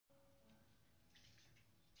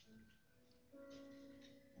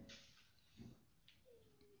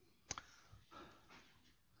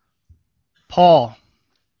Paul,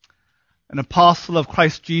 an apostle of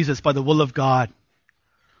Christ Jesus by the will of God,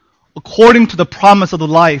 according to the promise of the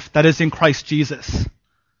life that is in Christ Jesus.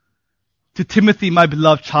 To Timothy, my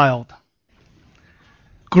beloved child,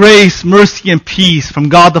 grace, mercy, and peace from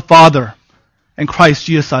God the Father and Christ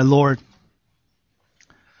Jesus our Lord.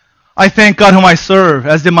 I thank God whom I serve,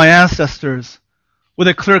 as did my ancestors, with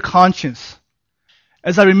a clear conscience,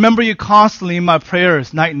 as I remember you constantly in my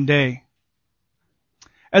prayers night and day.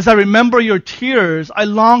 As I remember your tears, I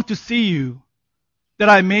long to see you, that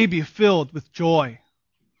I may be filled with joy.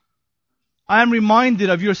 I am reminded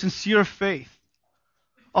of your sincere faith,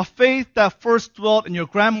 a faith that first dwelt in your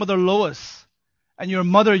grandmother Lois and your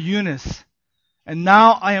mother Eunice, and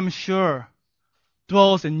now I am sure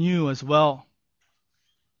dwells in you as well.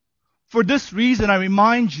 For this reason I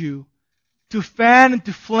remind you to fan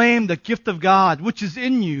into flame the gift of God which is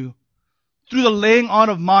in you through the laying on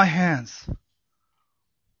of my hands.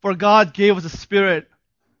 For God gave us a spirit,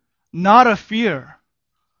 not of fear,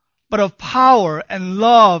 but of power and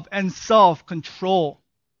love and self-control.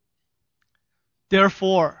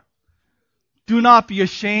 Therefore, do not be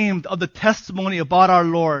ashamed of the testimony about our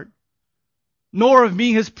Lord, nor of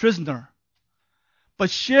me his prisoner, but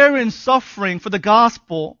share in suffering for the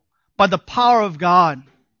gospel by the power of God,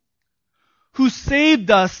 who saved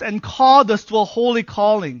us and called us to a holy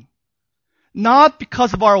calling, not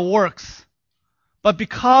because of our works, but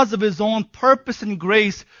because of his own purpose and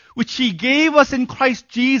grace, which he gave us in Christ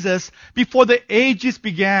Jesus before the ages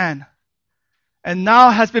began, and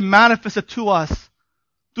now has been manifested to us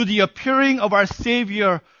through the appearing of our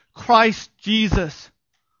Savior, Christ Jesus,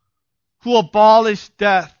 who abolished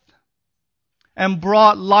death and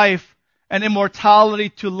brought life and immortality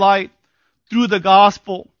to light through the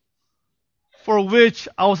gospel, for which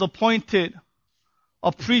I was appointed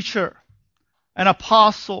a preacher, an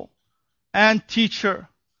apostle, and teacher,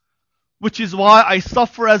 which is why I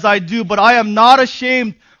suffer as I do, but I am not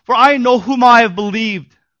ashamed, for I know whom I have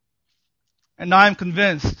believed, and I am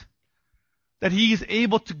convinced that he is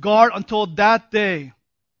able to guard until that day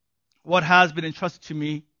what has been entrusted to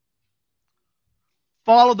me.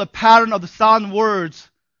 Follow the pattern of the sound words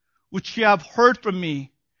which you have heard from me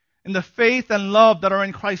in the faith and love that are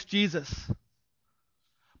in Christ Jesus.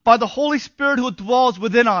 By the Holy Spirit who dwells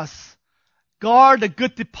within us, guard the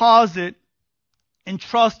good deposit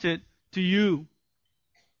entrusted to you.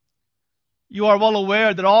 You are well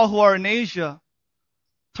aware that all who are in Asia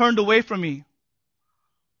turned away from me,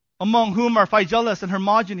 among whom are Phygelus and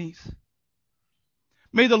Hermogenes.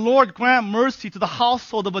 May the Lord grant mercy to the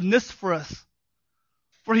household of Onesiphorus,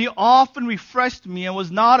 for he often refreshed me and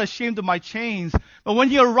was not ashamed of my chains. But when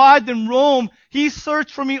he arrived in Rome, he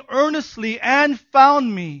searched for me earnestly and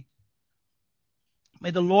found me.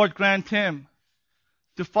 May the Lord grant him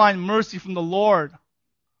to find mercy from the Lord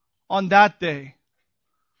on that day.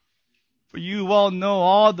 For you well know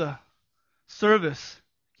all the service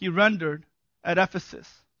he rendered at Ephesus.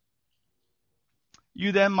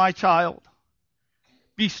 You then, my child,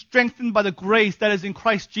 be strengthened by the grace that is in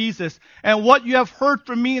Christ Jesus, and what you have heard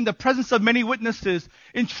from me in the presence of many witnesses,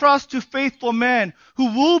 entrust to faithful men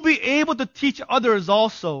who will be able to teach others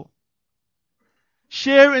also.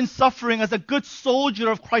 Share in suffering as a good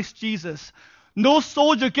soldier of Christ Jesus. No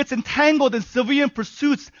soldier gets entangled in civilian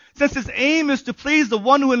pursuits, since his aim is to please the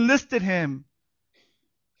one who enlisted him.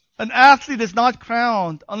 An athlete is not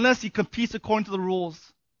crowned unless he competes according to the rules.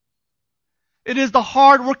 It is the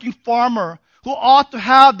hard-working farmer who ought to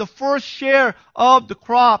have the first share of the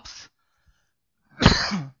crops.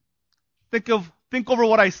 Think over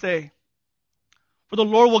what I say, for the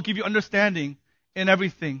Lord will give you understanding in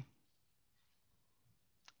everything.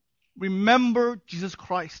 Remember Jesus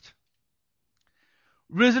Christ,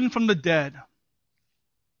 risen from the dead,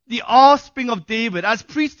 the offspring of David, as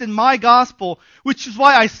preached in my gospel, which is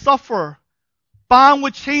why I suffer, bound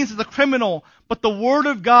with chains as a criminal, but the word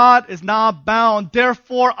of God is not bound.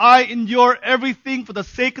 Therefore I endure everything for the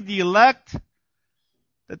sake of the elect,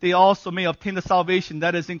 that they also may obtain the salvation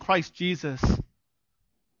that is in Christ Jesus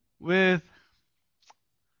with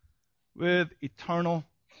eternal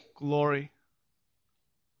glory.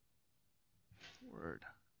 Word.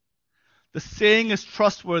 The saying is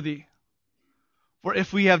trustworthy, for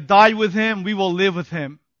if we have died with him, we will live with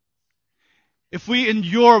him. If we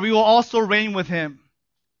endure, we will also reign with him.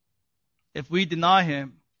 If we deny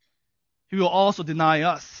him, he will also deny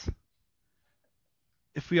us.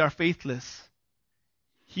 If we are faithless,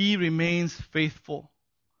 he remains faithful,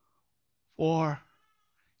 for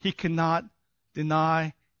he cannot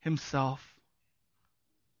deny himself.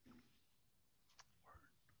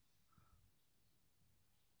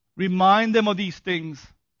 Remind them of these things,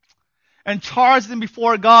 and charge them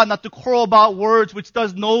before God not to quarrel about words which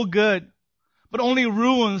does no good, but only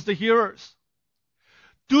ruins the hearers.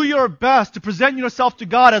 Do your best to present yourself to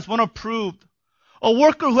God as one approved, a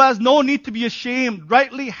worker who has no need to be ashamed,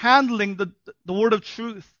 rightly handling the word of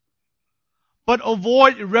truth. But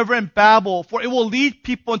avoid irreverent babble, for it will lead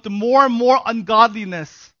people into more and more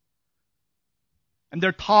ungodliness. And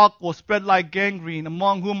their talk will spread like gangrene,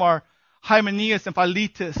 among whom are Hymenaeus and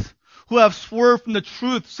Philetus, who have swerved from the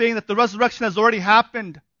truth, saying that the resurrection has already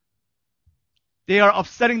happened. They are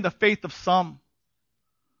upsetting the faith of some.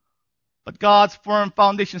 But God's firm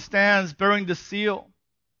foundation stands, bearing the seal.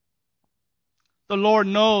 The Lord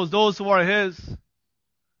knows those who are His.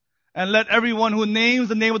 And let everyone who names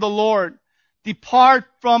the name of the Lord depart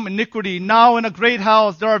from iniquity. Now in a great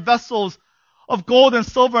house there are vessels of gold and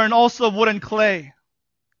silver and also of wood and clay,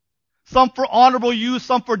 some for honorable use,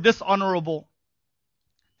 some for dishonorable.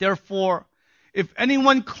 Therefore, if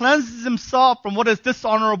anyone cleanses himself from what is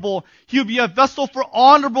dishonorable, he will be a vessel for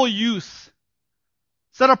honorable use,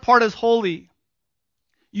 set apart as holy,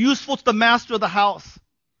 useful to the master of the house,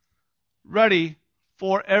 ready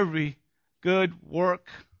for every good work.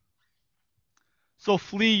 So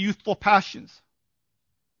flee youthful passions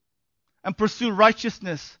and pursue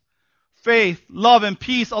righteousness, faith, love, and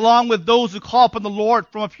peace, along with those who call upon the Lord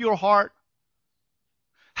from a pure heart.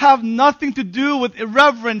 Have nothing to do with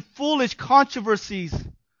irreverent, foolish controversies,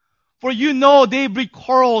 for you know they breed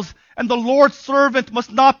quarrels, and the Lord's servant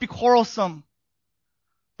must not be quarrelsome,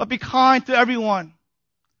 but be kind to everyone,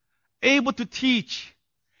 able to teach,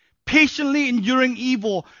 patiently enduring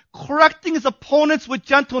evil, correcting his opponents with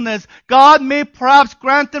gentleness. God may perhaps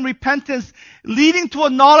grant them repentance, leading to a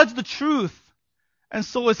knowledge of the truth, and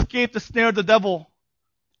so escape the snare of the devil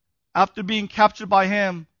after being captured by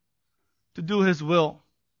him to do his will.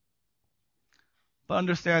 But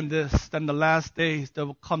understand this, that in the last days there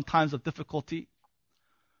will come times of difficulty.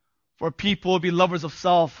 For people will be lovers of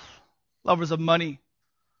self, lovers of money,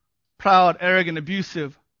 proud, arrogant,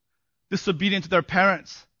 abusive, disobedient to their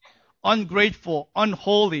parents, ungrateful,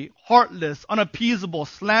 unholy, heartless, unappeasable,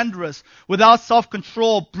 slanderous, without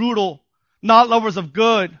self-control, brutal, not lovers of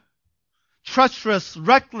good, treacherous,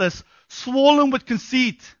 reckless, swollen with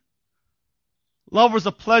conceit, lovers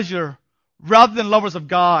of pleasure rather than lovers of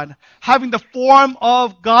God, having the form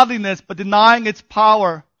of godliness but denying its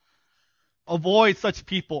power. Avoid such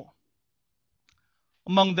people.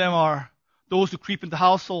 Among them are those who creep into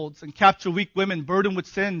households and capture weak women burdened with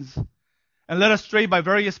sins and led astray by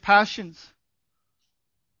various passions,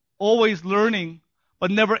 always learning but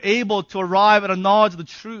never able to arrive at a knowledge of the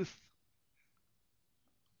truth.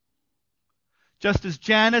 Just as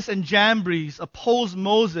Jannes and Jambres opposed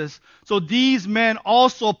Moses, so these men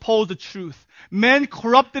also oppose the truth. Men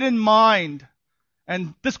corrupted in mind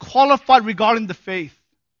and disqualified regarding the faith.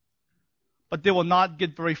 But they will not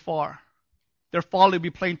get very far. Their folly will be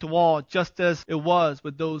plain to all, just as it was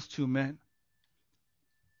with those two men.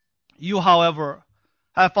 You, however,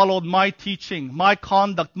 have followed my teaching, my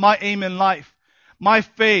conduct, my aim in life, my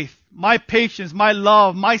faith, my patience, my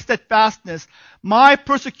love, my steadfastness, my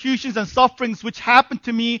persecutions and sufferings which happened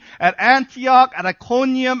to me at Antioch, at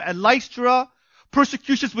Iconium, at Lystra,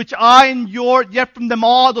 persecutions which I endured, yet from them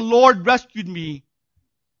all the Lord rescued me.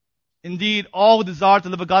 Indeed, all who desire to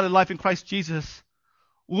live a godly life in Christ Jesus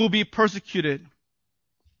will be persecuted,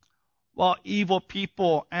 while evil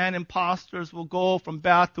people and impostors will go from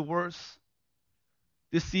bad to worse,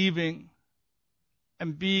 deceiving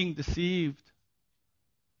and being deceived.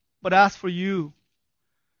 But as for you,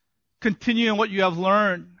 continue in what you have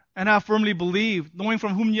learned and have firmly believed, knowing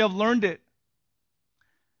from whom you have learned it,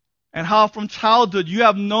 and how from childhood you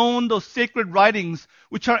have known those sacred writings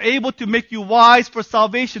which are able to make you wise for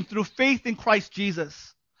salvation through faith in Christ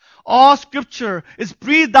Jesus. All Scripture is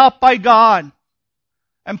breathed out by God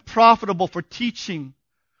and profitable for teaching,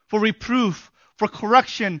 for reproof, for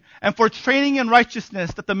correction, and for training in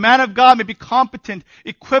righteousness, that the man of God may be competent,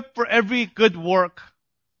 equipped for every good work.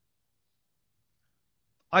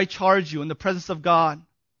 I charge you in the presence of God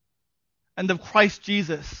and of Christ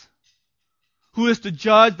Jesus, who is to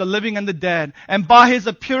judge the living and the dead, and by his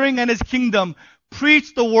appearing and his kingdom,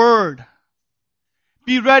 preach the word.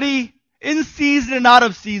 Be ready in season and out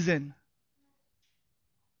of season,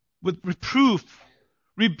 with reproof,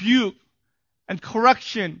 rebuke, and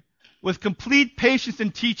correction, with complete patience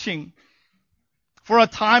in teaching. For a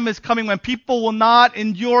time is coming when people will not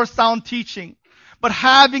endure sound teaching, but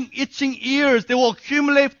having itching ears, they will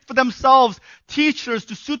accumulate for themselves teachers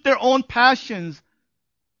to suit their own passions,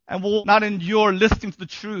 and will not endure listening to the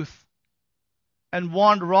truth, and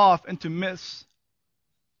wander off into myths.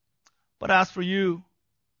 But as for you,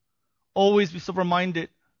 always be sober-minded.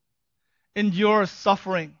 endure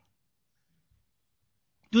suffering.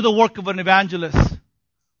 Do the work of an evangelist.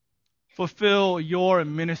 Fulfill your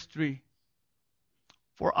ministry.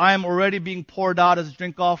 For I am already being poured out as a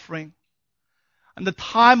drink offering, and the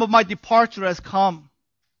time of my departure has come.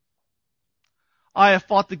 I have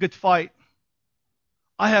fought the good fight.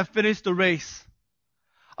 I have finished the race.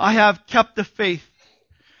 I have kept the faith.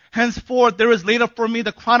 Henceforth there is laid up for me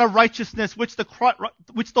the crown of righteousness, which the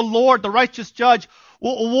Lord, the righteous judge,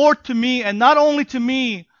 will award to me, and not only to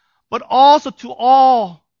me, but also to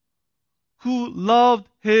all who loved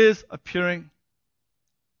his appearing.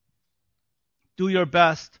 Do your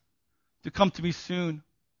best to come to me soon.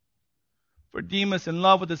 For Demas, in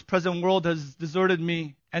love with this present world, has deserted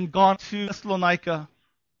me and gone to Thessalonica.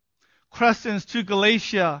 Crescens to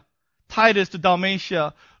Galatia, Titus to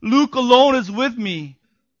Dalmatia. Luke alone is with me.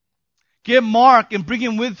 Get Mark and bring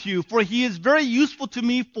him with you, for he is very useful to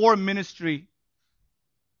me for ministry.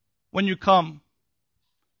 When you come,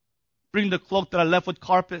 bring the cloak that I left with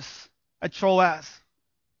Carpus at Troas.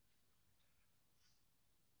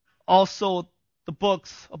 Also, the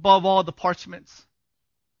books, above all, the parchments.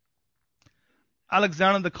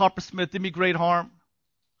 Alexander the coppersmith did me great harm.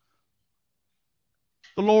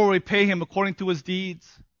 The Lord will repay him according to his deeds.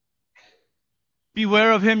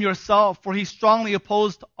 Beware of him yourself, for he strongly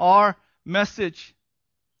opposed our message.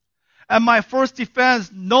 At my first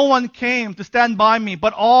defense, no one came to stand by me,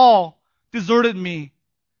 but all deserted me.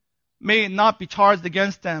 May it not be charged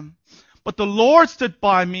against them. But the Lord stood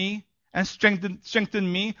by me and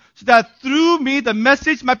strengthened me, so that through me the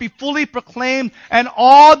message might be fully proclaimed and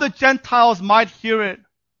all the Gentiles might hear it.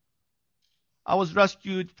 I was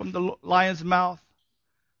rescued from the lion's mouth.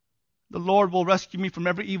 The Lord will rescue me from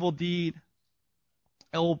every evil deed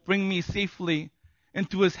and will bring me safely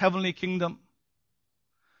into his heavenly kingdom.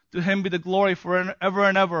 To him be the glory forever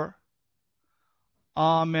and ever.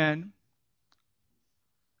 Amen.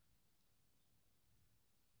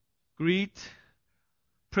 Greet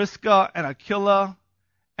Prisca and Aquila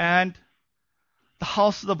and the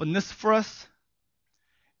house of Onesiphorus.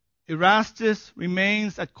 Erastus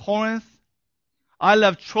remains at Corinth. I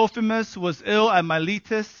left Trophimus, who was ill, at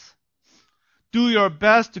Miletus. Do your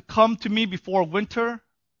best to come to me before winter.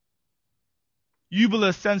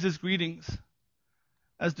 Eubulus sends his greetings,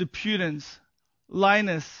 as do Pudens,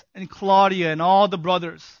 Linus, and Claudia, and all the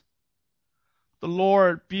brothers. The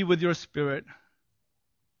Lord be with your spirit.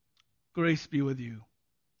 Grace be with you.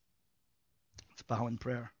 Let's bow in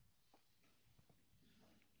prayer.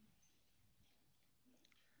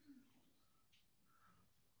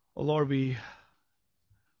 Oh Lord, we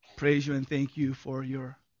praise you and thank you for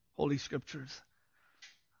your Holy Scriptures.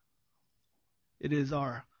 It is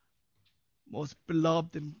our most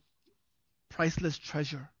beloved and priceless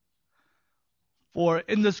treasure. For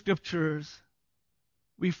in the Scriptures,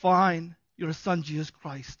 we find your Son, Jesus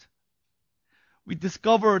Christ. We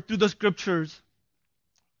discover through the Scriptures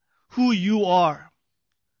who you are.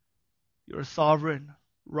 You're a sovereign,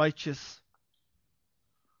 righteous,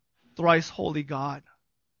 thrice holy God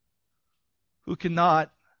who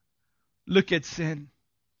cannot look at sin.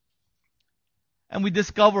 And we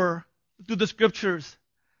discover through the Scriptures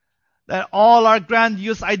that all our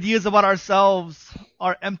grandiose ideas about ourselves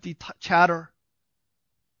are empty chatter.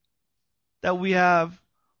 That we have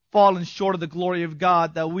fallen short of the glory of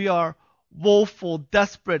God. That we are woeful,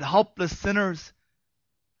 desperate, helpless sinners.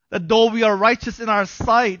 That though we are righteous in our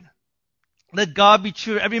sight, let God be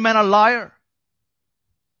true, every man a liar.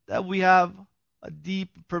 That we have a deep,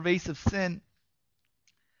 pervasive sin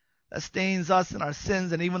that stains us in our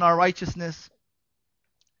sins and even our righteousness.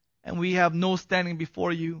 And we have no standing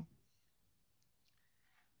before you.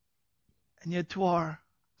 And yet to our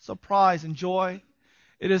surprise and joy,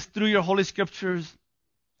 it is through your Holy Scriptures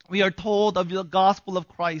we are told of the gospel of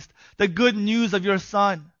Christ, the good news of your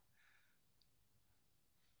Son.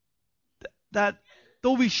 That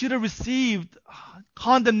though we should have received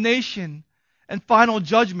condemnation and final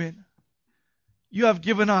judgment, you have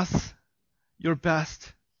given us your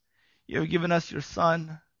best. You have given us your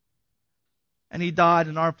Son, and he died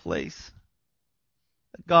in our place.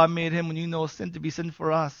 That God made him, when you know sin, to be sin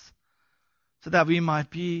for us, so that we might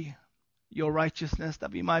be your righteousness,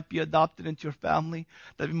 that we might be adopted into your family,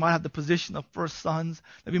 that we might have the position of first sons,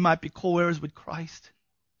 that we might be co-heirs with Christ.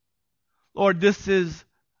 Lord, this is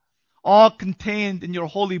all contained in your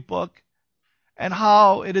holy book, and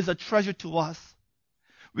how it is a treasure to us.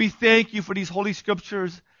 We thank you for these holy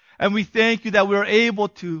scriptures, and we thank you that we are able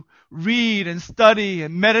to read and study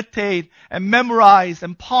and meditate and memorize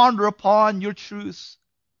and ponder upon your truths,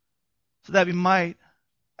 so that we might,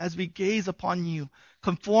 as we gaze upon you,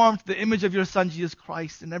 conform to the image of your Son, Jesus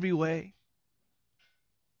Christ, in every way.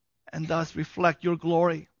 and thus reflect your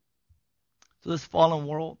glory to this fallen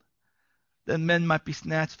world, that men might be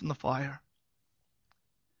snatched from the fire.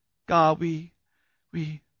 God, we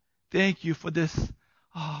thank you for this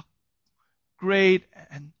great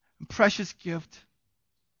and precious gift.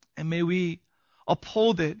 And may we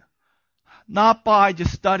uphold it, not by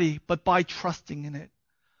just study, but by trusting in it,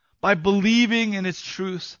 by believing in its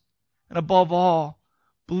truths, and above all,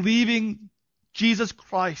 believing Jesus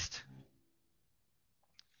Christ,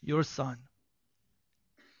 your Son.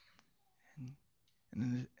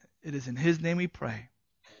 And it is in His name we pray.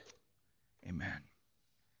 Amen.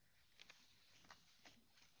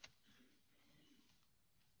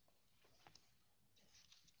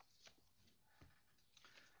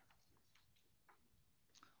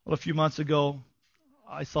 Well, a few months ago,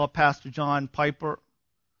 I saw Pastor John Piper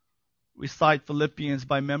recite Philippians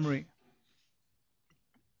by memory.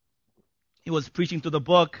 He was preaching through the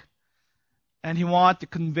book, and he wanted to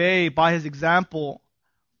convey by his example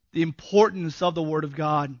the importance of the Word of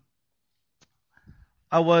God.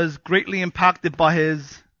 I was greatly impacted by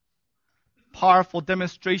his powerful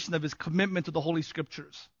demonstration of his commitment to the Holy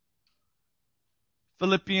Scriptures.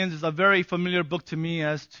 Philippians is a very familiar book to me,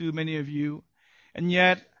 as to many of you, and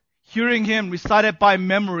yet hearing him recite it by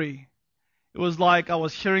memory, it was like I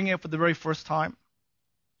was hearing it for the very first time.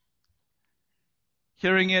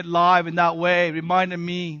 Hearing it live in that way reminded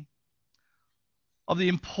me of the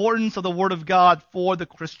importance of the Word of God for the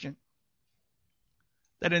Christian.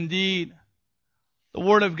 That indeed, the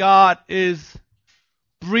Word of God is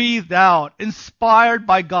breathed out, inspired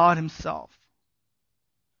by God Himself.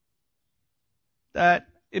 That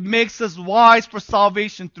it makes us wise for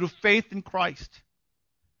salvation through faith in Christ.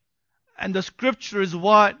 And the Scripture is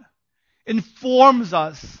what informs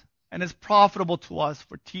us and is profitable to us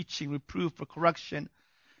for teaching, reproof, for correction,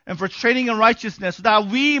 and for training in righteousness, so that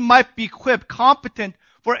we might be equipped, competent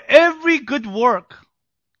for every good work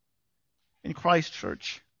in Christ's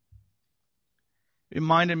church. It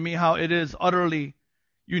reminded me how it is utterly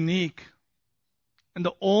unique and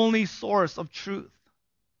the only source of truth.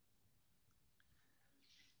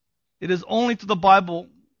 It is only through the Bible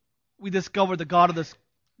we discover the God of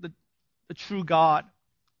the true God.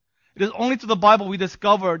 It is only through the Bible we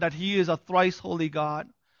discover that He is a thrice holy God,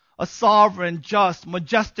 a sovereign, just,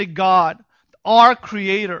 majestic God, our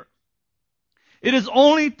Creator. It is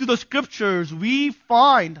only through the Scriptures we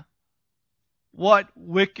find what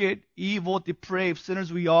wicked, evil, depraved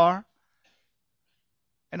sinners we are,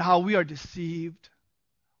 and how we are deceived,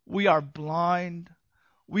 we are blind,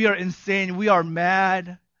 we are insane, we are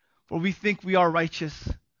mad, for we think we are righteous.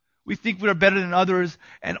 We think we are better than others,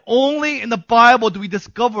 and only in the Bible do we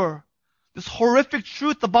discover this horrific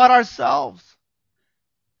truth about ourselves.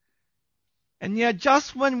 And yet,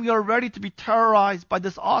 just when we are ready to be terrorized by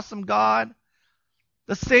this awesome God,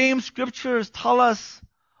 the same Scriptures tell us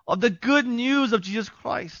of the good news of Jesus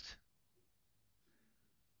Christ.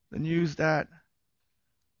 The news that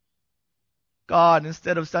God,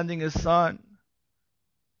 instead of sending His Son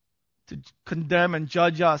to condemn and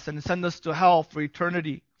judge us and send us to hell for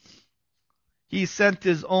eternity, He sent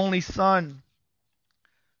His only Son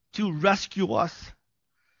to rescue us,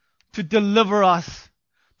 to deliver us,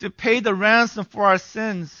 to pay the ransom for our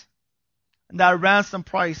sins. And that ransom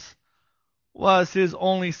price was His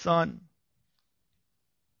only Son.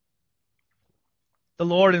 The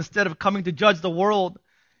Lord, instead of coming to judge the world,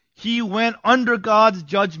 He went under God's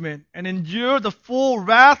judgment and endured the full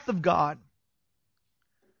wrath of God.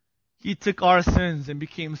 He took our sins and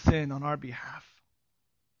became sin on our behalf.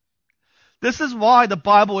 This is why the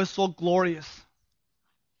Bible is so glorious.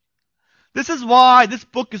 This is why this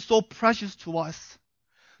book is so precious to us.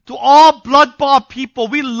 To all blood-bought people,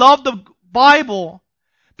 we love the Bible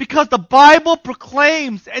because the Bible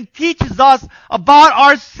proclaims and teaches us about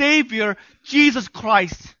our Savior, Jesus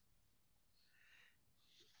Christ.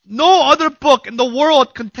 No other book in the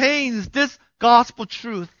world contains this gospel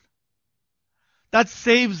truth that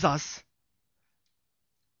saves us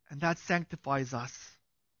and that sanctifies us.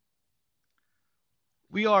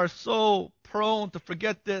 We are so prone to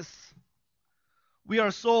forget this. We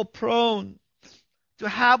are so prone to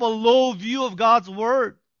have a low view of God's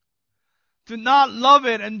Word, to not love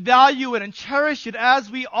it and value it and cherish it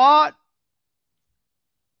as we ought.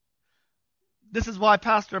 This is why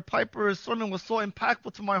Pastor Piper's sermon was so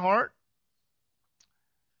impactful to my heart.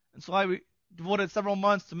 And so I devoted several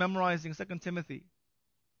months to memorizing 2 Timothy,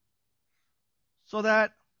 so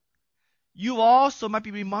that you also might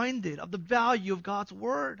be reminded of the value of God's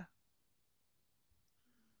Word,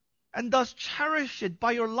 and thus cherish it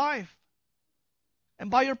by your life, and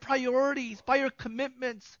by your priorities, by your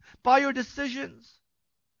commitments, by your decisions,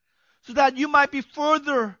 so that you might be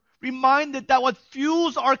further reminded that what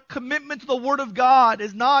fuels our commitment to the Word of God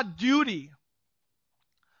is not duty,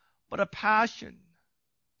 but a passion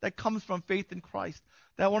that comes from faith in Christ.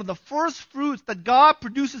 That one of the first fruits that God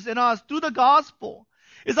produces in us through the gospel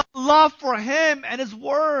is a love for Him and His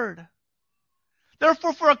Word.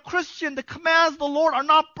 Therefore, for a Christian, the commands of the Lord are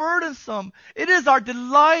not burdensome. It is our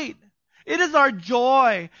delight. It is our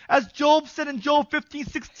joy. As Job said in Job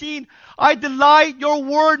 15:16, I delight your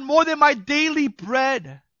word more than my daily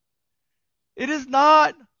bread. It is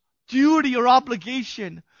not duty or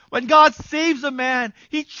obligation. When God saves a man,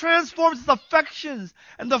 He transforms his affections.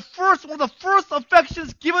 And one of the first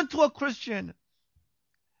affections given to a Christian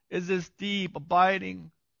is this deep,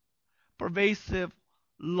 abiding, pervasive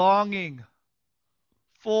longing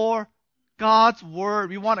for God's Word.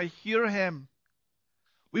 We want to hear Him.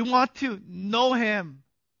 We want to know Him.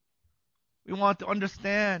 We want to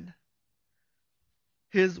understand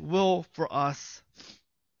His will for us.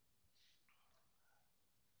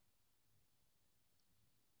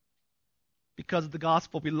 Because of the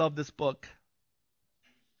gospel, we love this book.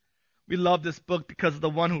 We love this book because of the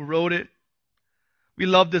one who wrote it. We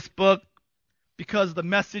love this book because of the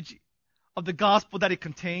message of the gospel that it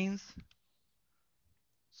contains.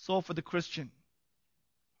 So for the Christian,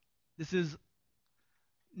 this is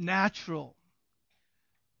natural.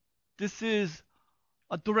 This is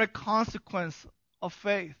a direct consequence of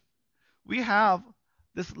faith. We have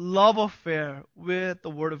this love affair with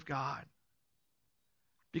the Word of God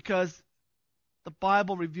because the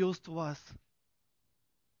Bible reveals to us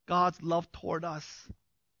God's love toward us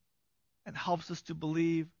and helps us to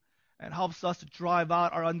believe and helps us to drive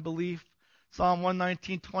out our unbelief. Psalm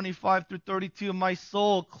 119:25-32, my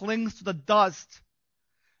soul clings to the dust.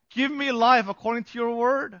 Give me life according to your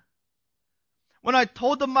word. When I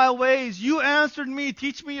told them my ways, you answered me.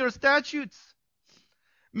 Teach me your statutes.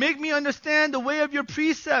 Make me understand the way of your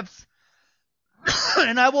precepts,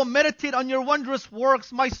 and I will meditate on your wondrous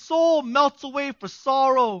works. My soul melts away for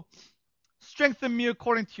sorrow. Strengthen me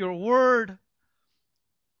according to your word.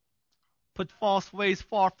 Put false ways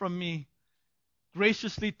far from me.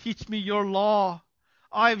 Graciously teach me your law.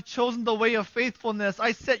 I have chosen the way of faithfulness.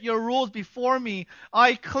 I set your rules before me.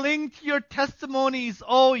 I cling to your testimonies.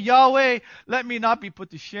 O Yahweh, let me not be put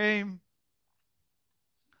to shame.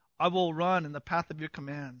 I will run in the path of your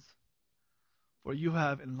commands, for you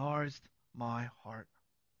have enlarged my heart.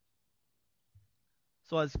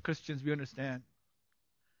 So as Christians, we understand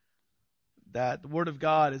that the Word of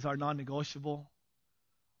God is our non-negotiable.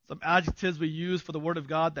 Some adjectives we use for the Word of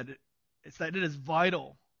God that it is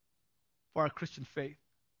vital for our Christian faith.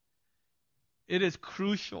 It is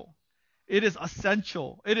crucial. It is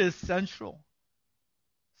essential. It is central.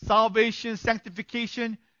 Salvation,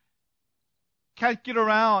 sanctification can't get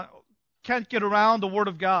around the Word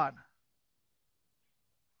of God.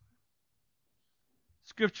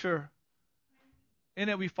 Scripture, in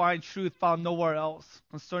it we find truth found nowhere else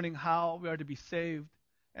concerning how we are to be saved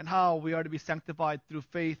and how we are to be sanctified through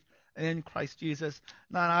faith in Christ Jesus.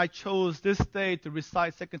 Now, I chose this day to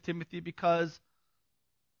recite 2 Timothy because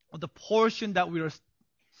of the portion that we are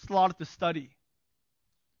slotted to study.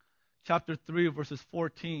 Chapter 3, verses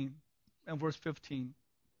 14 and verse 15.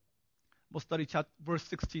 We'll study verse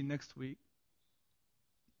 16 next week.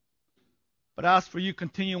 But as for you,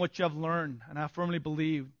 continue what you have learned, and I firmly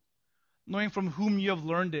believe, knowing from whom you have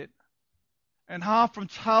learned it, and how from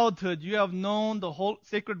childhood you have known the whole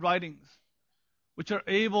sacred writings, which are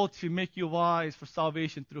able to make you wise for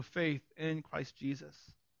salvation through faith in Christ Jesus.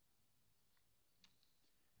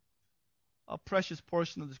 A precious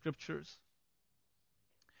portion of the Scriptures.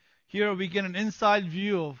 Here we get an inside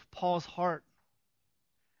view of Paul's heart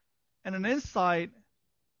and an insight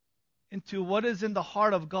into what is in the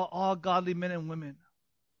heart of all godly men and women.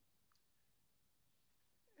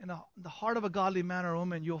 In the heart of a godly man or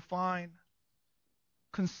woman, you'll find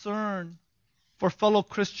concern for fellow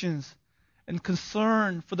Christians and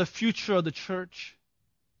concern for the future of the church.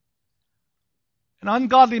 An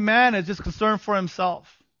ungodly man is just concerned for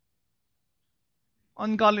himself.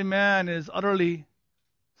 Ungodly man is utterly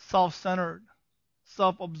self-centered,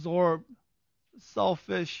 self-absorbed,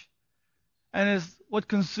 selfish, and what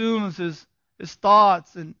consumes his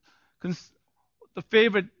thoughts, and the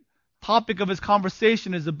favorite topic of his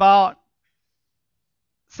conversation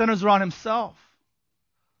centers around himself.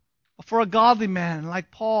 But for a godly man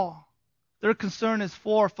like Paul, their concern is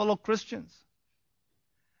for fellow Christians.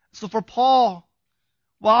 So for Paul,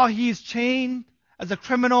 while he's chained as a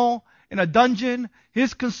criminal in a dungeon,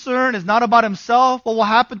 his concern is not about himself, what will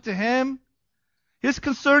happen to him. His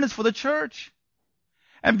concern is for the church.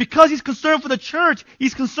 And because he's concerned for the church,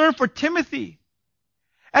 he's concerned for Timothy.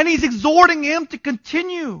 And he's exhorting him to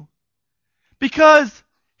continue because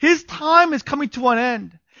his time is coming to an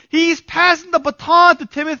end. He's passing the baton to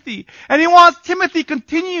Timothy, and he wants Timothy to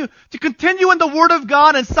continue in the Word of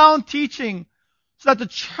God and sound teaching, so that the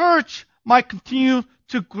church might continue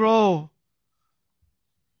to grow,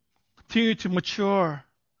 continue to mature,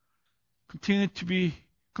 continue to be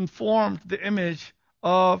conformed to the image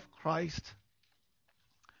of Christ.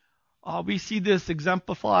 We see this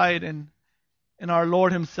exemplified in our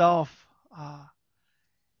Lord himself,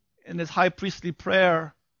 in his high priestly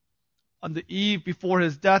prayer on the eve before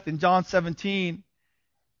his death in John 17.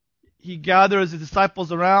 He gathers his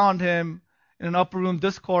disciples around him in an upper room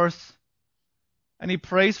discourse, and he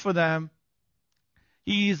prays for them.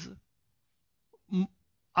 He's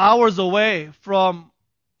hours away from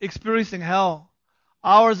experiencing hell,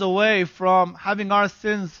 hours away from having our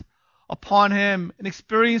sins upon him and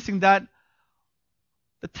experiencing the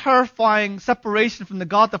terrifying separation from the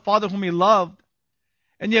God the Father whom he loved.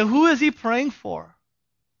 And yet, who is he praying for?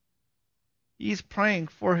 He's praying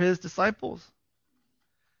for his disciples.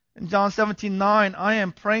 In John 17:9, I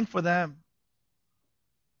am praying for them.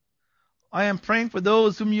 I am praying for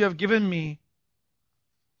those whom you have given me.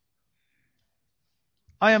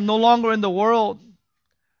 I am no longer in the world,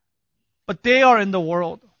 but they are in the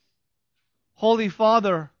world. Holy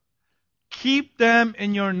Father, keep them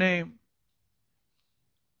in your name.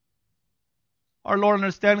 Our Lord,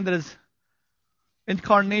 understanding that his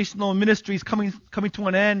incarnational ministry is coming to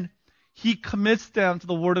an end, he commits them to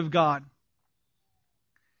the Word of God.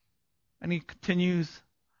 And he continues,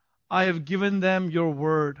 I have given them your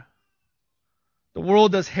word. The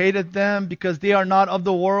world has hated them because they are not of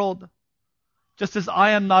the world, just as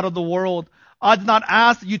I am not of the world. I do not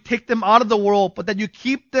ask that you take them out of the world, but that you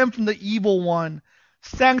keep them from the evil one.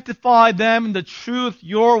 Sanctify them in the truth.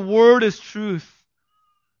 Your word is truth.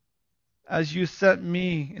 As you sent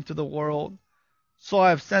me into the world, so I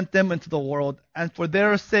have sent them into the world. And for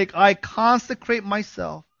their sake I consecrate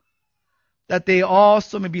myself, that they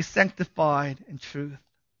also may be sanctified in truth.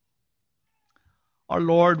 Our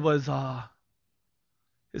Lord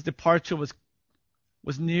his departure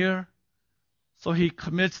was near, so he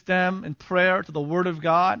commits them in prayer to the Word of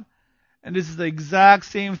God. And this is the exact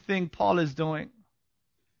same thing Paul is doing.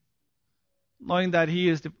 Knowing that he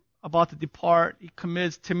is about to depart, he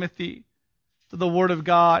commits Timothy to the Word of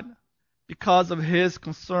God because of his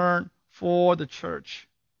concern for the church.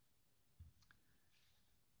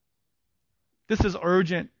 This is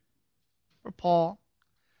urgent for Paul.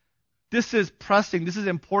 This is pressing. This is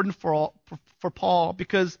important for Paul,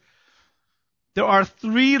 because there are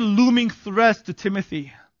 3 looming threats to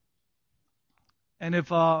Timothy. And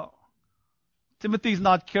if Timothy's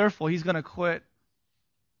not careful, he's going to quit.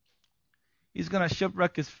 He's going to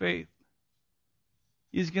shipwreck his faith.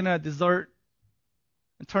 He's going to desert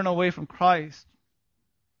and turn away from Christ.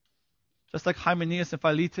 Just like Hymenaeus and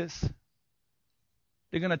Philetus.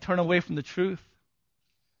 They're going to turn away from the truth.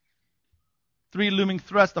 3 looming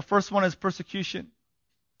threats. The first one is persecution.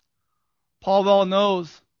 Paul well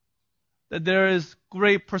knows that there is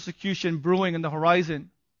great persecution brewing in the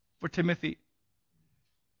horizon for Timothy.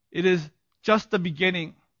 It is just the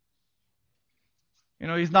beginning.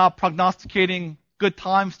 He's not prognosticating good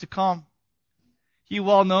times to come. He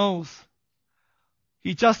well knows.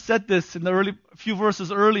 He just said this in the few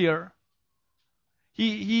verses earlier.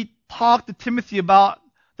 He talked to Timothy about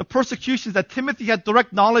the persecutions that Timothy had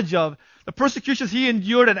direct knowledge of, the persecutions he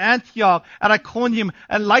endured at Antioch, at Iconium,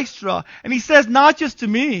 and Lystra. And he says, not just to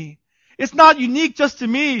me. It's not unique just to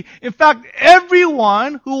me. In fact,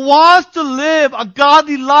 everyone who wants to live a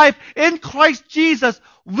godly life in Christ Jesus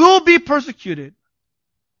will be persecuted.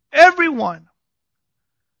 Everyone.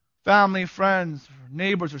 Family, friends,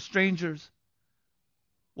 neighbors, or strangers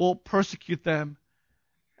will persecute them.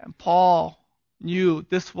 And Paul knew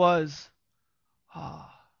this was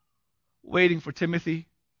waiting for Timothy.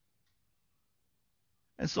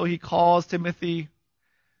 And so he calls Timothy,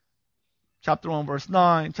 chapter 1, verse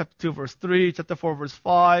 9, chapter 2, verse 3, chapter 4, verse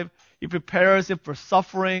 5. He prepares him for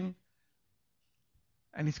suffering.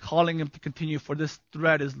 And he's calling him to continue, for this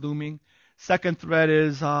threat is looming. Second threat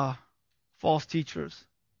is false teachers.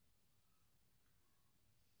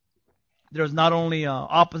 There's not only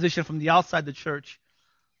opposition from the outside the church,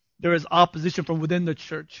 there is opposition from within the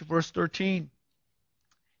church. Verse 13.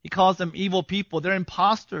 He calls them evil people. They're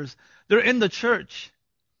imposters. They're in the church.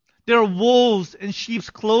 They're wolves in sheep's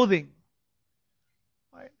clothing.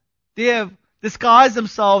 Right? They have disguised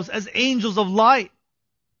themselves as angels of light,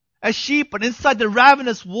 as sheep, but inside they're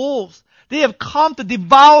ravenous wolves. They have come to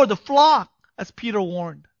devour the flock, as Peter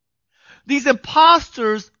warned. These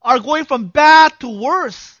imposters are going from bad to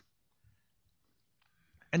worse.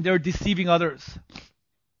 And they're deceiving others.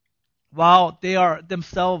 while they are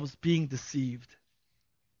themselves being deceived.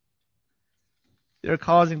 They're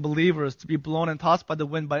causing believers to be blown and tossed by the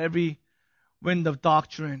wind, by every wind of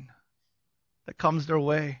doctrine that comes their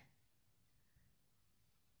way.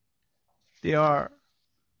 They are,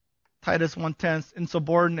 Titus 1:10,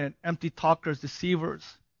 insubordinate, empty talkers, deceivers.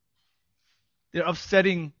 They're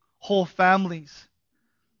upsetting whole families.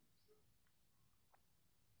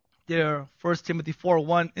 They're 1 Timothy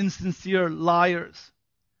 4:1, insincere liars.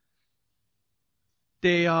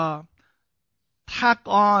 They tack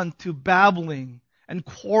on to babbling and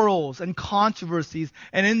quarrels and controversies,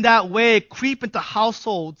 and in that way creep into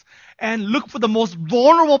households and look for the most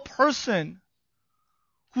vulnerable person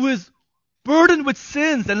who is burdened with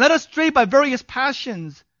sins and led astray by various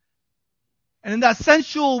passions, and in that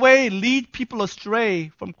sensual way lead people astray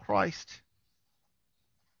from Christ.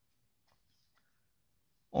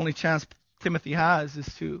 Only chance Timothy has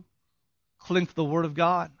is to cling to the Word of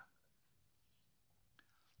God.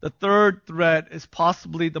 The third threat is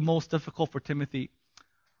possibly the most difficult for Timothy.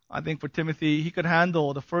 I think for Timothy, he could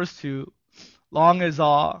handle the first two, long as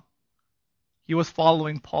he was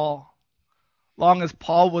following Paul. Long as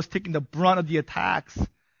Paul was taking the brunt of the attacks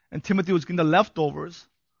and Timothy was getting the leftovers.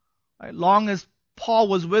 Right? Long as Paul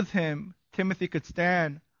was with him, Timothy could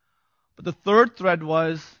stand. But the third threat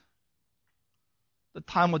was the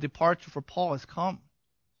time of departure for Paul has come.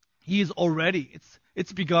 He is already,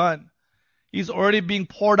 it's begun. He's already being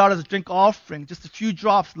poured out as a drink offering, just a few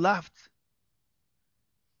drops left.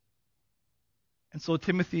 And so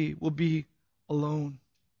Timothy will be alone.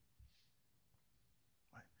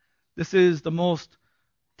 This is the most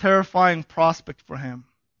terrifying prospect for him,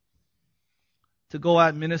 to go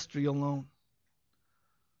at ministry alone.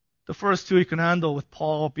 The first two he can handle with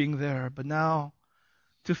Paul being there, but now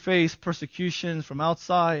to face persecutions from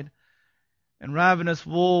outside and ravenous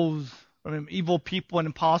wolves from evil people and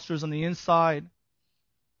impostors on the inside,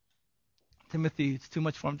 Timothy, it's too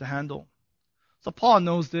much for him to handle. So Paul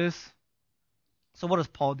knows this. So what does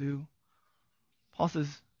Paul do? Paul says,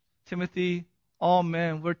 Timothy, all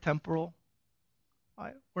men, we're temporal.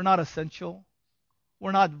 Right? We're not essential.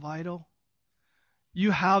 We're not vital.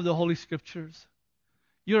 You have the Holy Scriptures.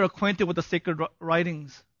 You're acquainted with the sacred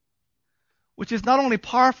writings, which is not only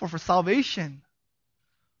powerful for salvation,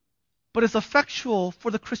 but it's effectual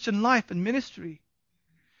for the Christian life and ministry.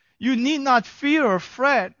 You need not fear or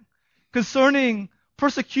fret concerning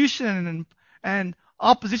persecution and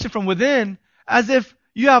opposition from within as if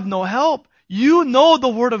you have no help. You know the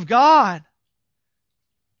Word of God,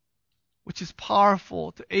 which is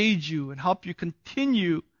powerful to aid you and help you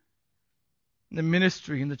continue in the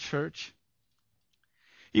ministry in the church.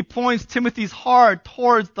 He points Timothy's heart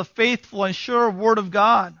towards the faithful and sure Word of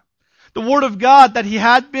God. The Word of God that he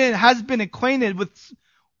has been acquainted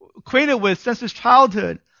with since his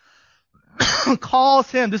childhood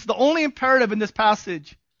calls him. This is the only imperative in this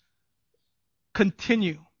passage.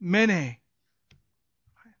 Continue. Mene.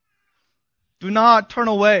 Do not turn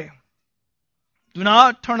away. Do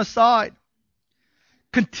not turn aside.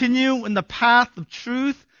 Continue in the path of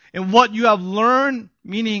truth in what you have learned,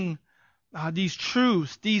 meaning these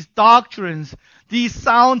truths, these doctrines, these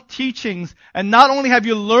sound teachings. And not only have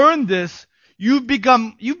you learned this, you've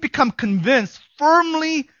become convinced,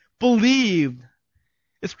 firmly believed.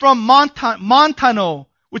 It's from Montano,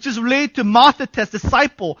 which is related to Mathetes,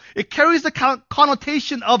 disciple. It carries the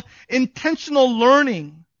connotation of intentional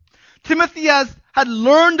learning. Timothy had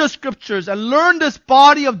learned the Scriptures and learned this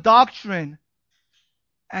body of doctrine,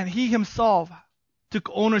 and he himself took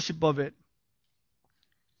ownership of it.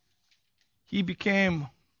 He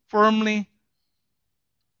firmly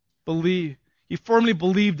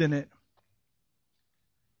believed in it.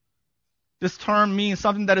 This term means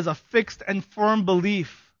something that is a fixed and firm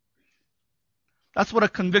belief. That's what a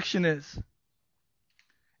conviction is.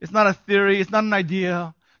 It's not a theory, it's not an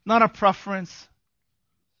idea, not a preference,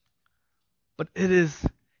 but it is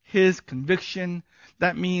his conviction.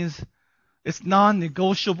 That means it's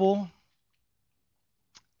non-negotiable.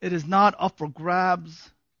 It is not up for grabs.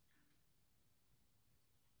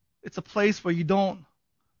 It's a place where you don't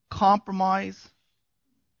compromise.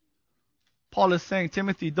 Paul is saying,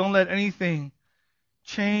 Timothy, don't let anything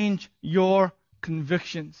change your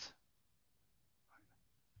convictions.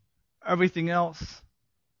 Everything else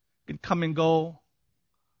can come and go,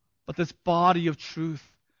 but this body of truth,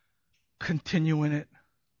 continue in it.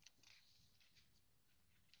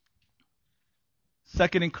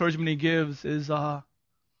 Second encouragement he gives is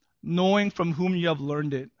knowing from whom you have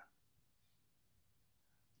learned it.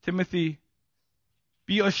 Timothy,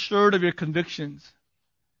 be assured of your convictions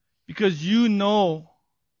because you know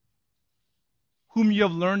whom you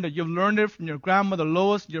have learned it. You have learned it from your grandmother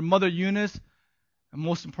Lois, your mother Eunice, and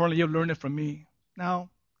most importantly, you have learned it from me. Now,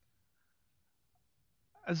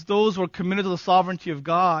 as those who are committed to the sovereignty of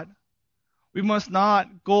God, we must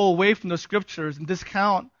not go away from the scriptures and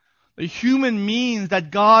discount the human means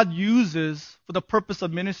that God uses for the purpose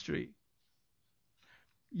of ministry.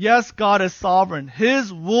 Yes, God is sovereign.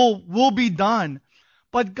 His will be done.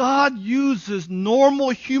 But God uses normal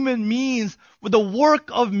human means for the work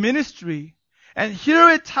of ministry. And here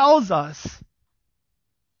it tells us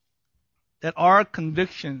that our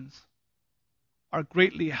convictions are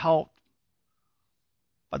greatly helped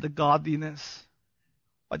by the godliness,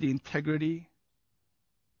 by the integrity,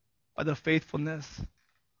 by the faithfulness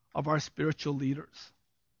of our spiritual leaders.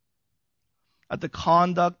 That the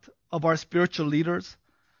conduct of our spiritual leaders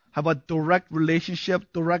have a direct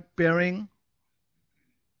relationship, direct bearing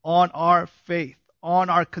on our faith, on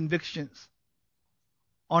our convictions,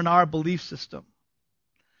 on our belief system.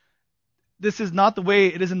 This is not the way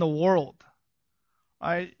it is in the world.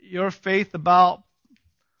 Right? Your faith about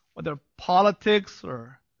whether politics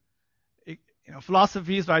or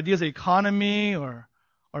philosophies or ideas of economy or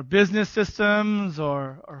business systems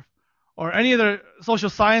or any other social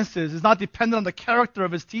sciences is not dependent on the character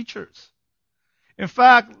of its teachers. In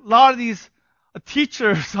fact, a lot of these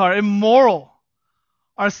teachers are immoral,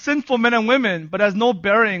 are sinful men and women, but has no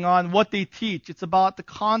bearing on what they teach. It's about the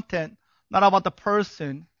content, not about the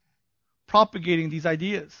person propagating these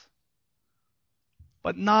ideas.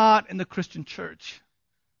 But not in the Christian church.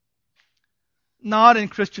 Not in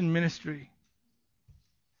Christian ministry.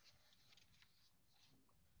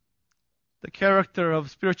 The character of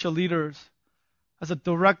spiritual leaders has a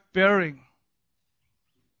direct bearing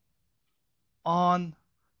on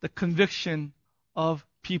the conviction of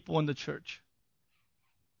people in the church.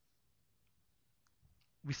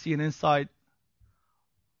 We see an insight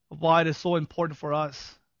of why it is so important for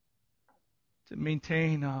us to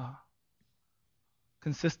maintain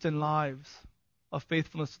consistent lives of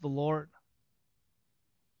faithfulness to the Lord.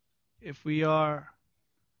 If we are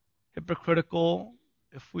hypocritical,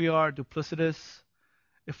 if we are duplicitous,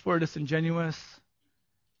 if we're disingenuous,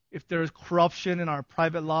 if there is corruption in our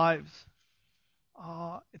private lives,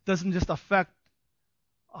 it doesn't just affect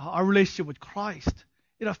our relationship with Christ.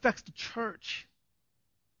 It affects the church.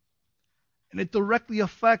 And it directly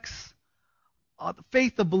affects the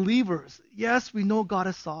faith of believers. Yes, we know God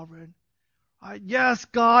is sovereign. Yes,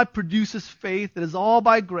 God produces faith. It is all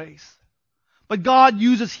by grace. But God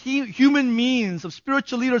uses human means of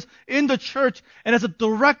spiritual leaders in the church and has a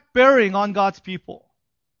direct bearing on God's people.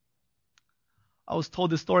 I was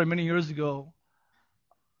told this story many years ago.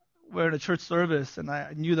 We're in a church service, and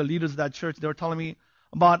I knew the leaders of that church. They were telling me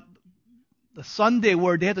about the Sunday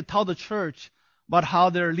where they had to tell the church about how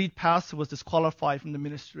their lead pastor was disqualified from the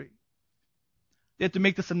ministry. They had to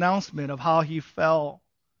make this announcement of how he fell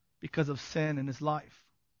because of sin in his life.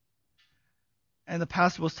 And the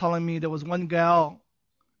pastor was telling me there was one gal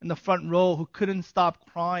in the front row who couldn't stop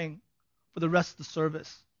crying for the rest of the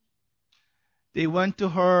service. They went to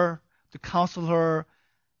her to counsel her,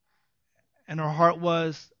 and her heart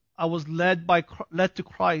was, I was led to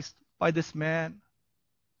Christ by this man,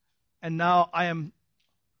 and now I am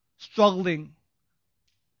struggling.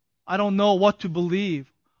 I don't know what to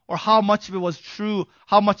believe, or how much of it was true,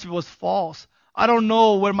 how much of it was false. I don't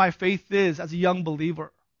know where my faith is as a young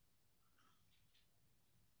believer.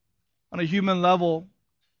 On a human level,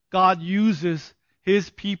 God uses His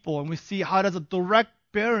people, and we see how it has a direct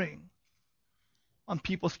bearing on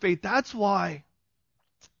people's faith. That's why,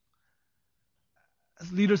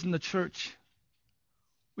 as leaders in the church,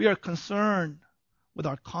 we are concerned with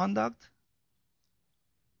our conduct,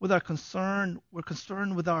 we're concerned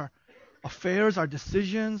with our affairs, our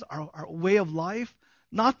decisions, our way of life,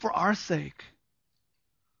 not for our sake,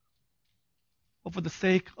 but for the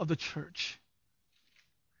sake of the church.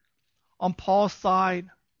 On Paul's side,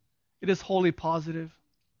 it is wholly positive.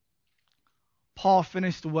 Paul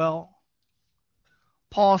finished well.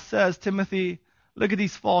 Paul says, Timothy, look at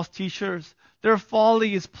these false teachers. Their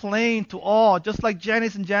folly is plain to all, just like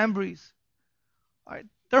Jannes and Jambres. Right?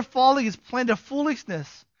 Their folly is plain. Their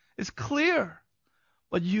foolishness is clear.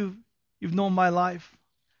 But you've known my life.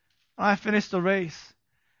 I finished the race.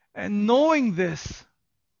 And knowing this,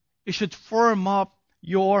 it should firm up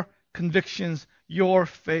your convictions, your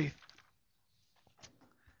faith.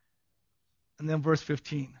 And then verse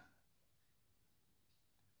 15.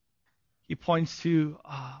 He points to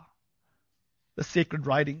the sacred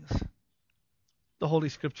writings, the Holy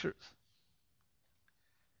Scriptures.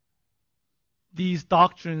 These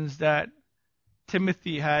doctrines that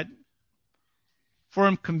Timothy had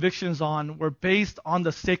firm convictions on were based on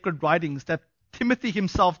the sacred writings that Timothy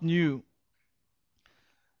himself knew.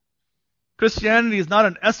 Christianity is not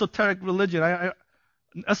an esoteric religion, an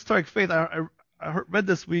esoteric faith. I read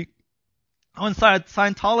this week on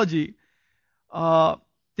Scientology.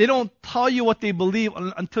 They don't tell you what they believe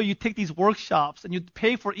until you take these workshops, and you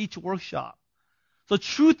pay for each workshop. So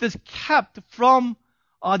truth is kept from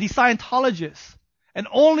the Scientologists. And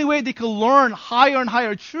only way they can learn higher and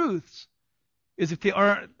higher truths is if they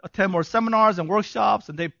attend more seminars and workshops,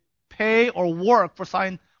 and they pay or work for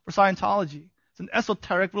Scientology. It's an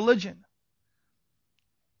esoteric religion.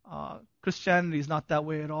 Christianity is not that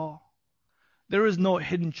way at all. There is no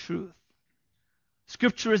hidden truth.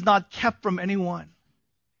 Scripture is not kept from anyone.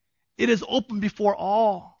 It is open before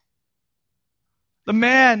all. The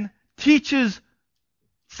man teaches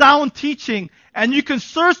sound teaching, and you can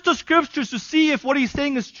search the Scriptures to see if what he's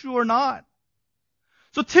saying is true or not.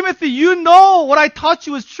 So Timothy, you know what I taught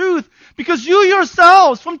you is truth, because you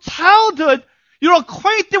yourselves, from childhood, you're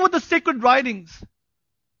acquainted with the sacred writings.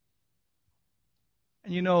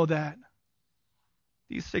 And you know that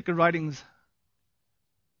these sacred writings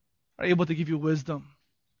are able to give you wisdom,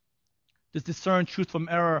 to discern truth from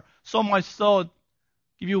error, so much so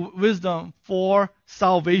give you wisdom for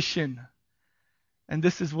salvation. And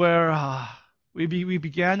this is where we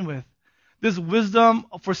began with. This wisdom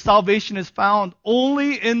for salvation is found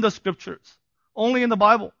only in the Scriptures, only in the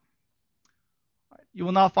Bible. You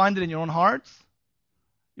will not find it in your own hearts.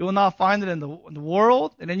 You will not find it in the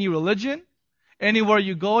world, in any religion. Anywhere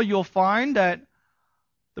you go, you'll find that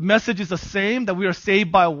the message is the same, that we are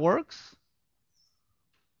saved by works.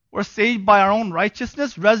 We're saved by our own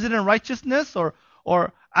righteousness, resident righteousness,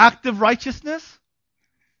 or active righteousness.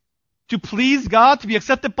 To please God, to be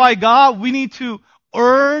accepted by God, we need to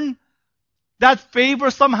earn that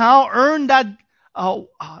favor somehow, earn that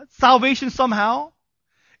salvation somehow.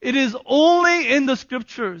 It is only in the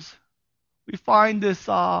Scriptures we find this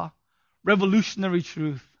revolutionary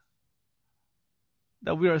truth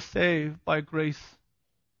that we are saved by grace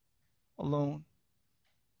alone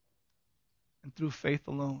and through faith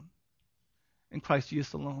alone in Christ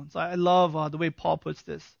Jesus alone. So I love the way Paul puts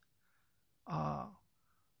this.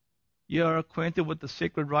 You are acquainted with the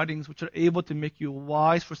sacred writings, which are able to make you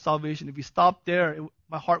wise for salvation. If you stop there,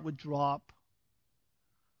 my heart would drop.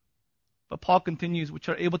 But Paul continues, which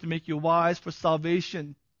are able to make you wise for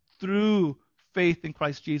salvation through faith in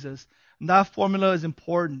Christ Jesus. And that formula is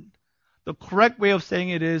important. The correct way of saying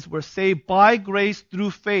it is, we're saved by grace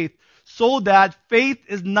through faith, so that faith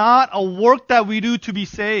is not a work that we do to be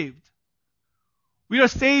saved. We are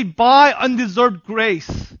saved by undeserved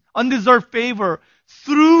grace, undeserved favor,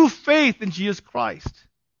 through faith in Jesus Christ.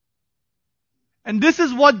 And this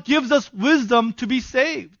is what gives us wisdom to be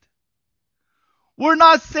saved. We're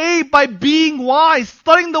not saved by being wise,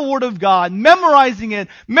 studying the Word of God, memorizing it,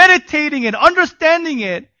 meditating it, understanding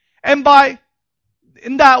it, and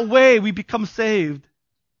in that way we become saved.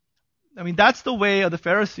 I mean, that's the way of the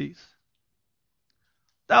Pharisees.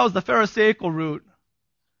 That was the Pharisaical route.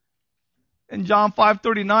 In John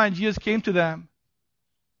 5:39, Jesus came to them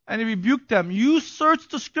and he rebuked them. You search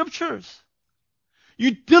the Scriptures.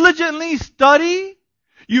 You diligently study.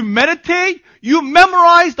 You meditate. You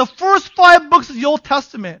memorize the first 5 books of the Old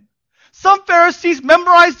Testament. Some Pharisees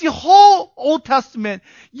memorized the whole Old Testament,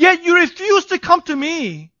 yet you refuse to come to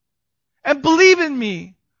me and believe in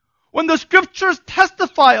me when the Scriptures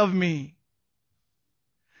testify of me.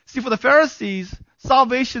 See, for the Pharisees,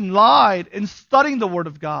 salvation lied in studying the Word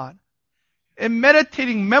of God, in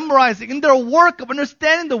meditating, memorizing, in their work of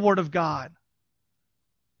understanding the Word of God.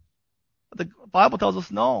 But the Bible tells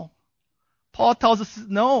us no. Paul tells us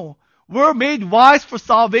no. We're made wise for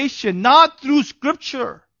salvation, not through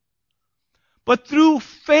Scripture, but through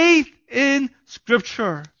faith in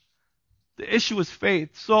Scripture. The issue is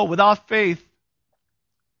faith. So without faith,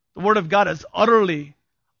 the Word of God is utterly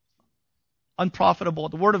unprofitable.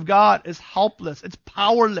 The Word of God is helpless. It's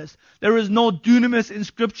powerless. There is no dunamis in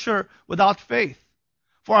Scripture without faith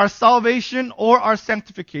for our salvation or our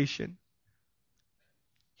sanctification.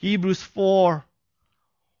 Hebrews 4,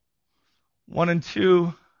 1 and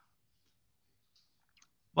 2.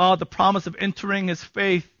 While the promise of entering His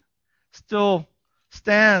faith still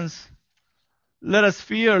stands, let us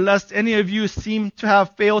fear lest any of you seem to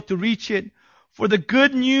have failed to reach it. For the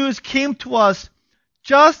good news came to us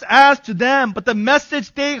just as to them, but the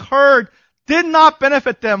message they heard did not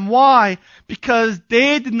benefit them. Why? Because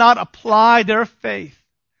they did not apply their faith.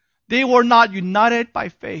 They were not united by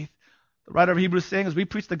faith. The writer of Hebrews is saying, as we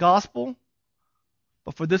preach the gospel,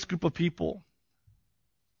 but for this group of people,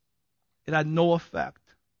 it had no effect,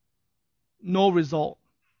 no result,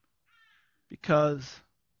 because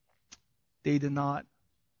they did not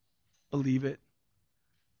believe it.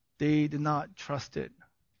 they did not trust it.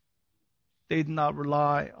 They did not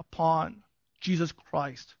rely upon Jesus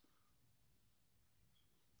Christ,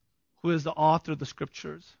 who is the author of the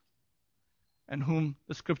Scriptures and whom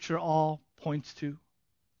the Scripture all points to.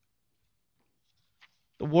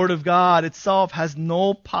 The Word of God itself has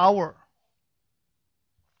no power,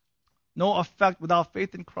 no effect without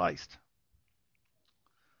faith in Christ.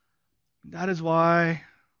 That is why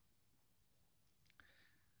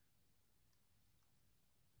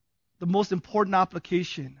the most important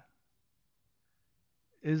application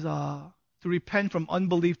is to repent from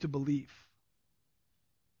unbelief to belief.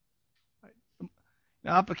 The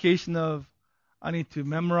application of I need to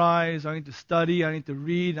memorize, I need to study, I need to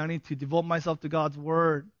read, I need to devote myself to God's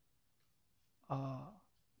Word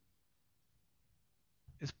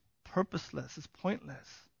is purposeless, is pointless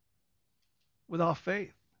without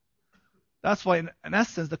faith. That's why, in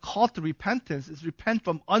essence, the call to repentance is repent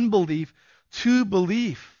from unbelief to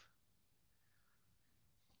belief.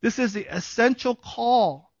 This is the essential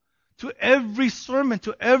call to every sermon,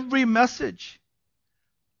 to every message.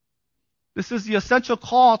 This is the essential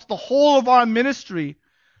call to the whole of our ministry,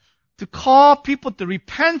 to call people to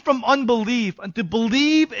repent from unbelief and to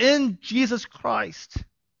believe in Jesus Christ.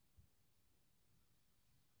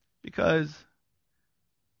 Because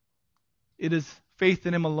it is faith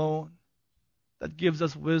in Him alone that gives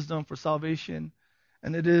us wisdom for salvation,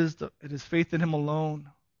 and it is faith in Him alone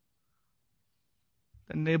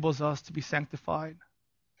that enables us to be sanctified,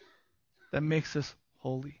 that makes us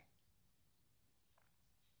holy.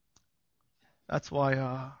 That's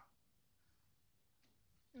why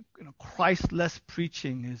Christless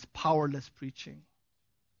preaching is powerless preaching.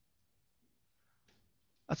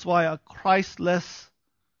 That's why a Christless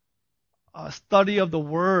study of the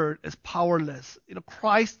Word is powerless.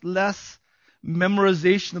 Christless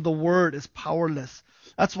memorization of the Word is powerless.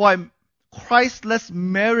 That's why Christless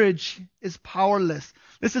marriage is powerless.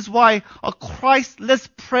 This is why a Christless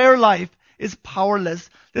prayer life is powerless.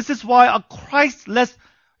 This is why a Christless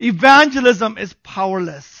evangelism is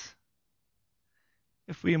powerless.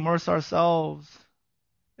 If we immerse ourselves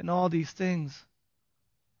in all these things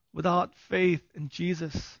without faith in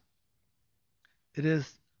Jesus, it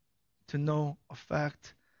is to no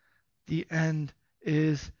effect. The end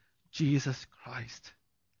is Jesus Christ,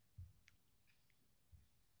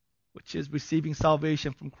 which is receiving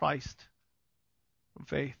salvation from Christ, from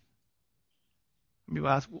faith. Let me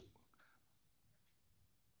ask,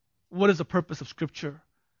 what is the purpose of Scripture?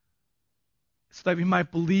 So that we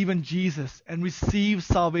might believe in Jesus and receive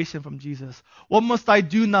salvation from Jesus. What must I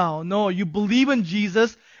do now? No, you believe in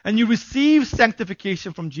Jesus and you receive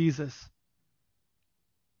sanctification from Jesus.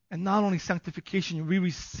 And not only sanctification, we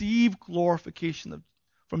receive glorification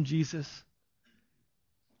from Jesus.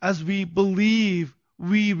 As we believe,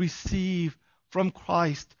 we receive from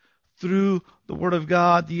Christ through the Word of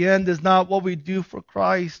God. The end is not what we do for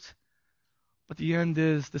Christ, but the end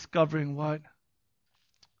is discovering what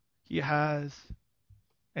He has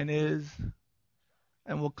and is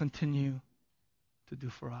and will continue to do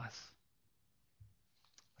for us.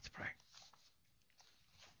 Let's pray.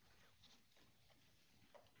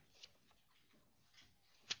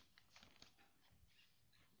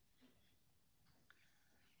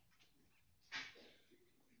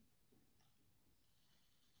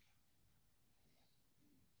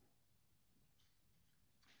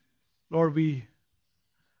 Lord, we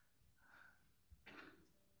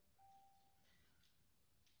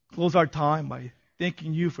close our time by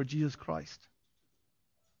thanking You for Jesus Christ.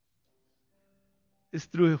 It's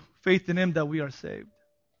through faith in Him that we are saved.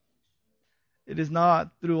 It is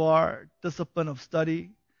not through our discipline of study.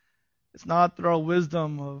 It's not through our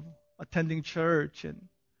wisdom of attending church and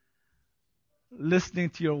listening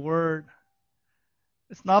to Your Word.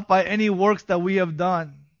 It's not by any works that we have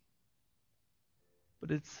done,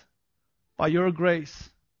 but it's by Your grace,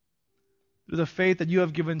 through the faith that You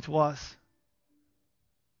have given to us,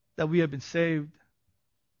 that we have been saved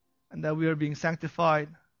and that we are being sanctified.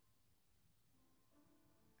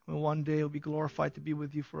 And one day we'll be glorified to be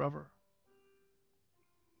with You forever.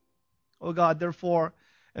 Oh God, therefore,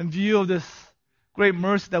 in view of this great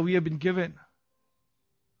mercy that we have been given,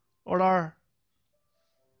 Lord, our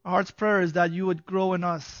heart's prayer is that You would grow in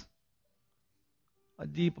us a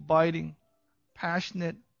deep, abiding,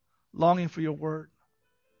 passionate longing for Your Word.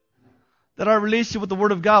 That our relationship with the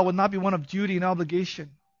Word of God would not be one of duty and obligation,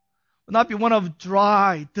 would not be one of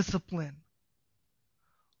dry discipline,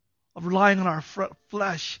 of relying on our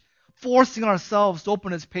flesh, forcing ourselves to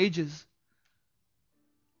open its pages.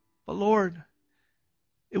 But Lord,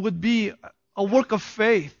 it would be a work of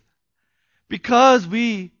faith because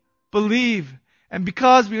we believe and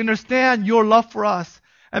because we understand Your love for us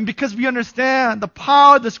And because we understand the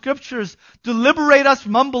power of the Scriptures to liberate us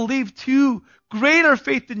from unbelief to greater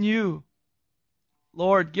faith in you,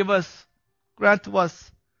 Lord, grant to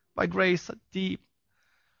us by grace a deep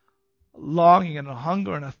longing and a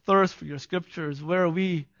hunger and a thirst for your Scriptures, where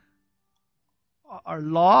we are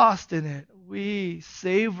lost in it. We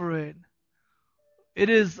savor it. It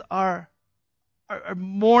is our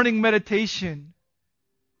morning meditation.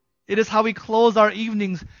 It is how we close our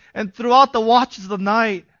evenings. And throughout the watches of the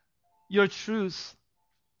night, your truths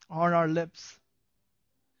are on our lips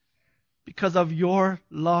because of your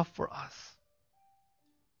love for us.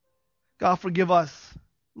 God, forgive us.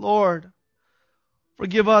 Lord,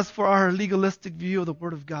 forgive us for our legalistic view of the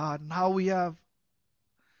Word of God and how we have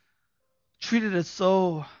treated it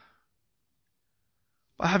so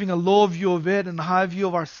by having a low view of it and a high view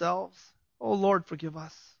of ourselves. Oh, Lord, forgive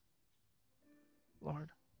us. Lord,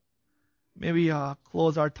 may we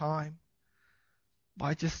close our time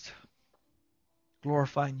by just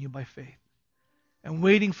glorifying you by faith and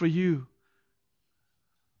waiting for you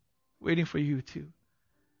to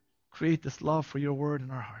create this love for your word in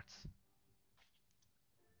our hearts. In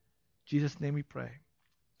Jesus' name we pray.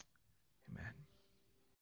 Amen.